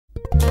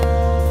It's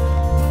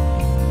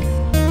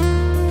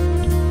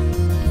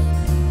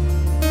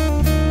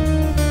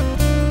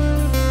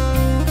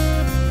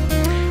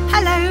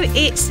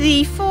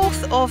the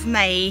 4th of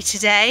May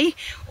today,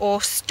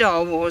 or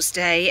Star Wars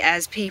Day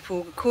as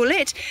people call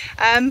it,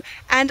 and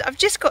I've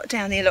just got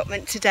down the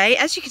allotment today.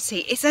 As you can see,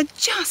 it's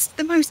just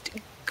the most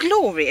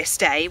glorious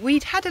day.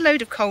 We'd had a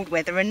load of cold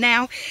weather and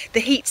now the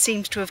heat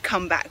seems to have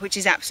come back, which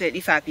is absolutely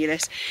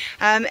fabulous.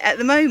 At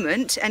the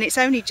moment, and it's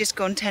only just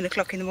gone 10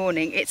 o'clock in the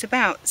morning, it's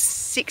about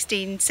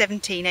 16,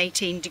 17,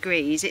 18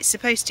 degrees. It's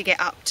supposed to get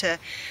up to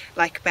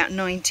like about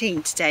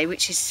 19 today,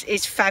 which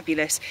is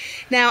fabulous.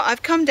 Now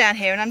I've come down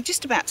here and I'm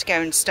just about to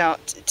go and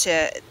start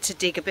to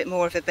dig a bit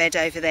more of a bed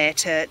over there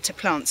to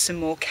plant some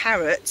more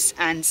carrots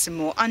and some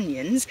more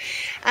onions,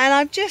 and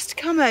I've just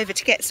come over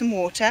to get some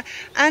water,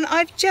 and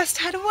I've just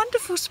had a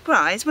wonderful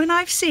surprise when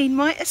I've seen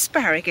my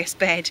asparagus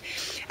bed.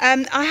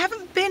 I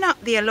haven't been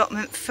up the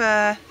allotment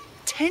for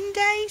 10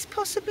 days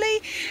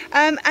possibly,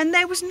 and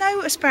there was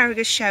no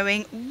asparagus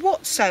showing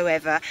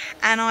whatsoever,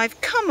 and I've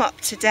come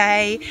up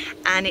today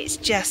and it's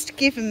just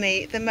given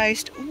me the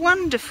most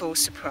wonderful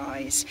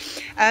surprise.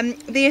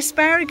 The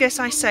asparagus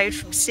I sowed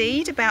from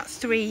seed about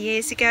 3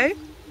 years ago.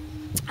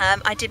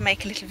 I did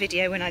make a little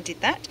video when I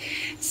did that.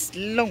 It's a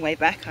long way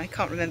back, I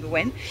can't remember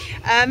when.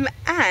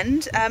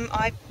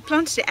 I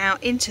planted it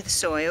out into the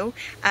soil,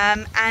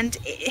 and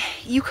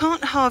you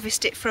can't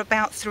harvest it for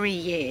about 3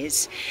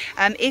 years.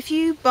 If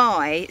you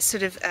buy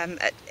sort of an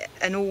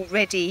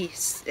already,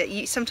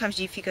 sometimes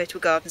if you go to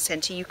a garden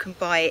centre you can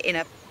buy it in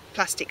a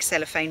plastic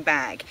cellophane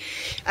bag.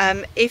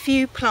 If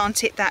you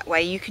plant it that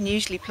way, you can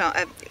usually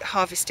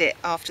harvest it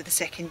after the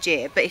 2nd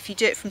year, but if you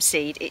do it from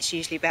seed, it's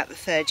usually about the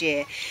 3rd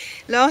year.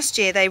 Last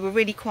year they were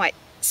really quite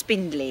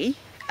spindly,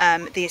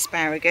 the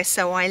asparagus,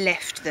 so I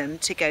left them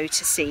to go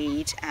to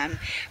seed,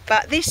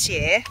 but this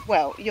year,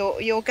 well,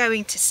 you're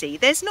going to see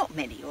there's not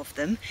many of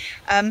them,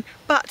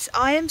 but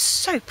I am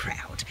so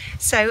proud.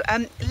 So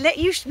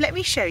let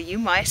me show you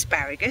my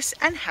asparagus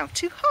and how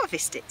to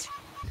harvest it.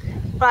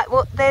 Right,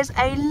 well, there's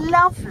a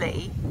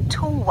lovely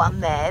tall one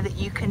there that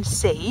you can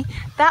see.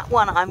 That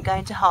one I'm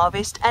going to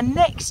harvest, and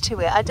next to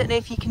it, I don't know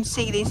if you can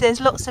see these,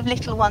 there's lots of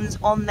little ones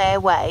on their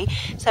way,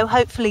 so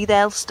hopefully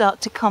they'll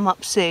start to come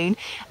up soon.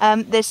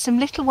 There's some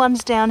little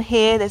ones down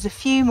here, there's a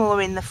few more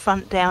in the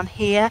front down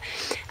here,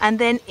 and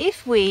then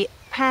if we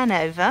pan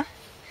over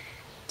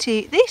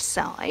to this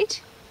side,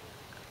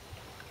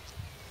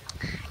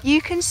 you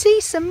can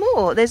see some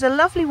more. There's a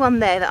lovely one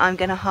there that I'm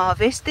going to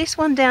harvest. This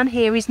one down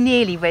here is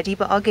nearly ready,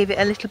 but I'll give it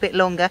a little bit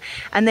longer.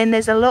 And then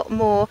there's a lot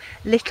more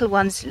little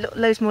ones,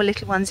 loads more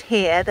little ones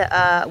here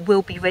that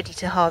will be ready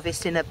to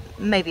harvest in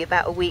maybe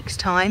about a week's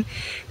time.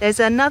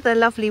 There's another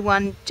lovely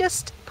one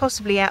just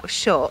possibly out of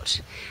shot.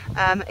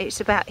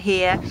 It's about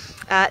here.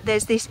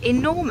 There's this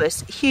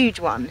enormous, huge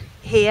one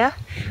here,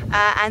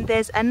 and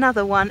there's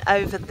another one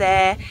over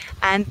there,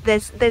 and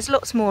there's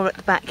lots more at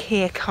the back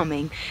here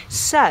coming.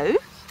 So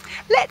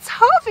let's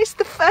harvest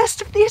the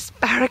first of the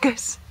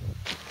asparagus.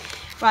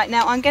 Right,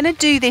 now I'm going to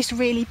do this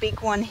really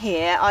big one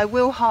here. I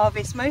will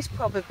harvest most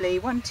probably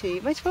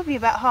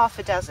about half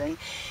a dozen.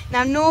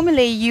 Now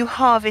normally you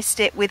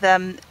harvest it with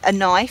a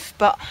knife,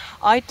 but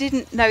I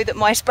didn't know that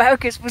my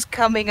asparagus was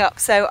coming up,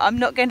 so I'm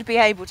not going to be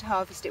able to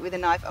harvest it with a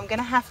knife. I'm going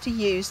to have to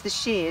use the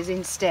shears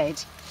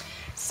instead.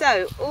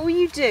 So all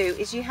you do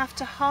is you have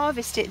to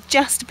harvest it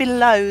just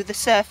below the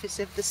surface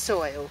of the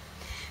soil.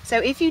 So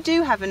if you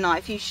do have a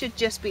knife, you should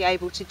just be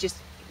able to just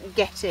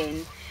get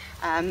in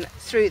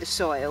through the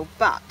soil,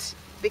 but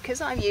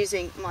because I'm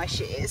using my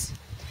shears,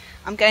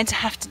 I'm going to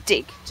have to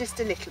dig just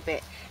a little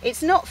bit.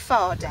 It's not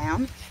far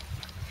down.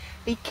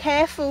 Be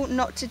careful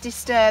not to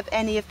disturb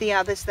any of the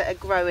others that are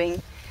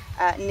growing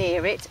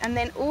near it, and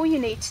then all you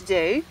need to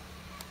do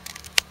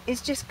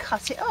is just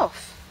cut it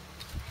off,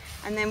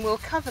 and then we'll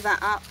cover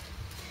that up,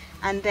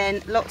 and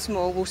then lots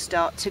more will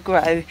start to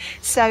grow.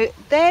 So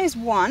there's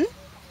one.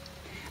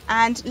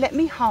 And let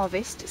me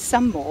harvest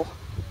some more.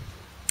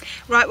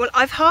 Right, well,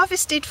 I've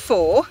harvested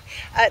 4.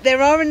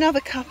 There are another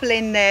couple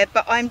in there,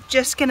 but I'm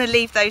just going to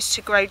leave those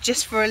to grow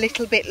just for a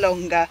little bit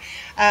longer.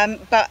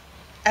 But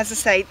as I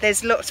say,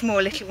 there's lots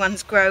more little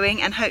ones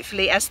growing, and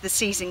hopefully as the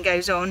season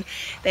goes on,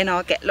 then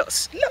I'll get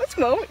lots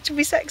more, which will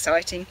be so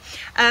exciting.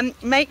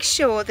 Make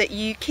sure that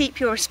you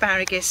keep your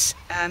asparagus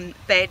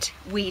bed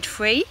weed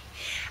free.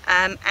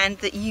 And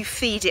that you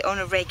feed it on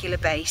a regular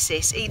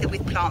basis, either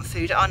with plant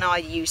food, and I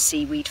use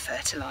seaweed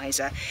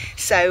fertiliser.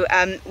 So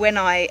when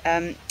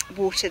I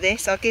water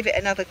this, I'll give it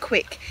another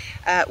quick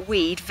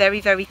weed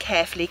very, very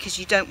carefully, because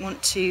you don't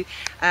want to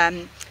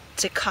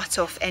cut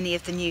off any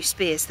of the new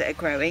spears that are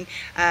growing.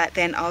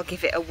 Then I'll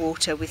give it a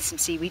water with some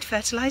seaweed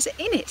fertiliser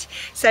in it.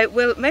 So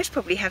we'll most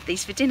probably have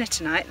these for dinner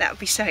tonight. That would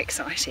be so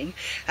exciting.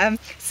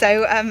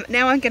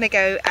 Now I'm going to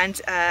go and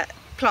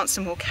plant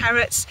some more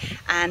carrots,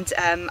 and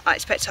I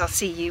expect I'll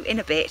see you in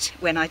a bit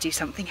when I do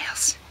something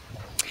else.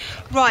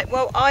 Right,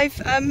 well,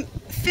 I've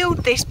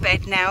filled this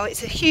bed now.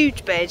 It's a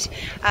huge bed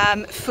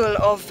full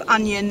of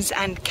onions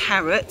and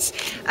carrots.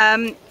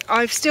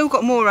 I've still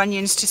got more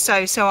onions to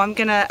sow, so I'm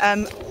gonna,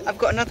 I've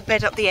got another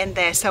bed up the end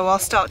there, so I'll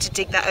start to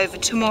dig that over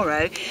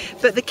tomorrow.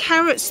 But the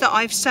carrots that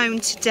I've sown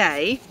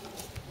today,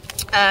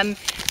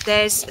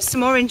 there's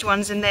some orange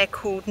ones and they're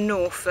called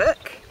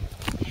Norfolk,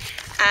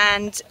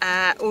 and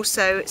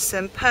also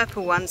some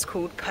purple ones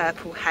called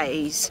Purple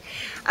Haze.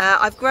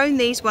 I've grown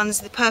these ones,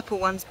 the purple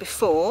ones,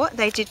 before.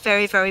 They did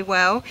very, very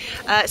well.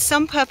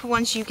 Some purple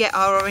ones you get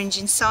are orange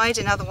inside,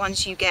 and other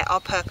ones you get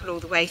are purple all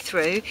the way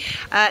through.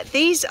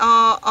 These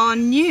are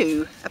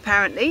new,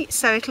 apparently,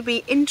 so it'll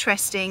be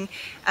interesting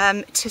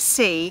to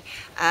see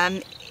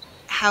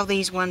how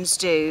these ones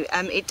do.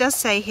 It does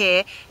say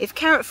here, if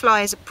carrot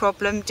fly is a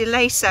problem,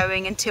 delay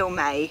sowing until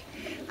May.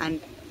 And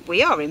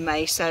we are in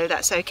May, so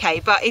that's okay.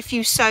 But if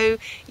you sow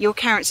your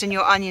carrots and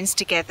your onions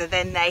together,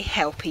 then they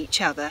help each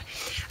other.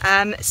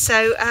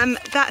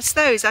 That's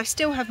those. I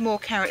still have more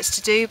carrots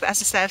to do, but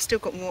as I say, I've still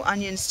got more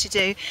onions to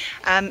do.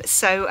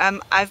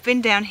 I've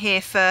been down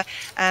here for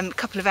a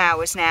couple of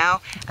hours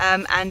now,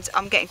 and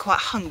I'm getting quite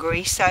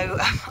hungry, so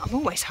I'm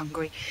always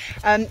hungry.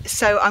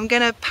 So I'm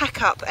going to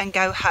pack up and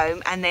go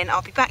home, and then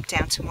I'll be back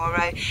down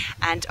tomorrow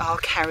and I'll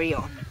carry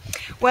on.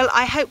 Well,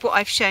 I hope what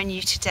I've shown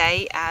you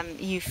today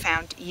you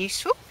found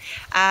useful.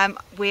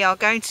 We are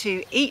going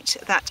to eat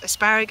that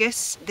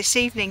asparagus this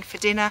evening for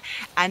dinner,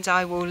 and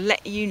I will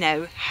let you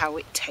know how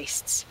it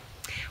tastes.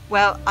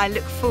 Well, I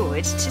look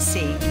forward to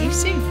seeing you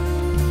soon.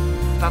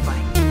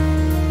 Bye-bye.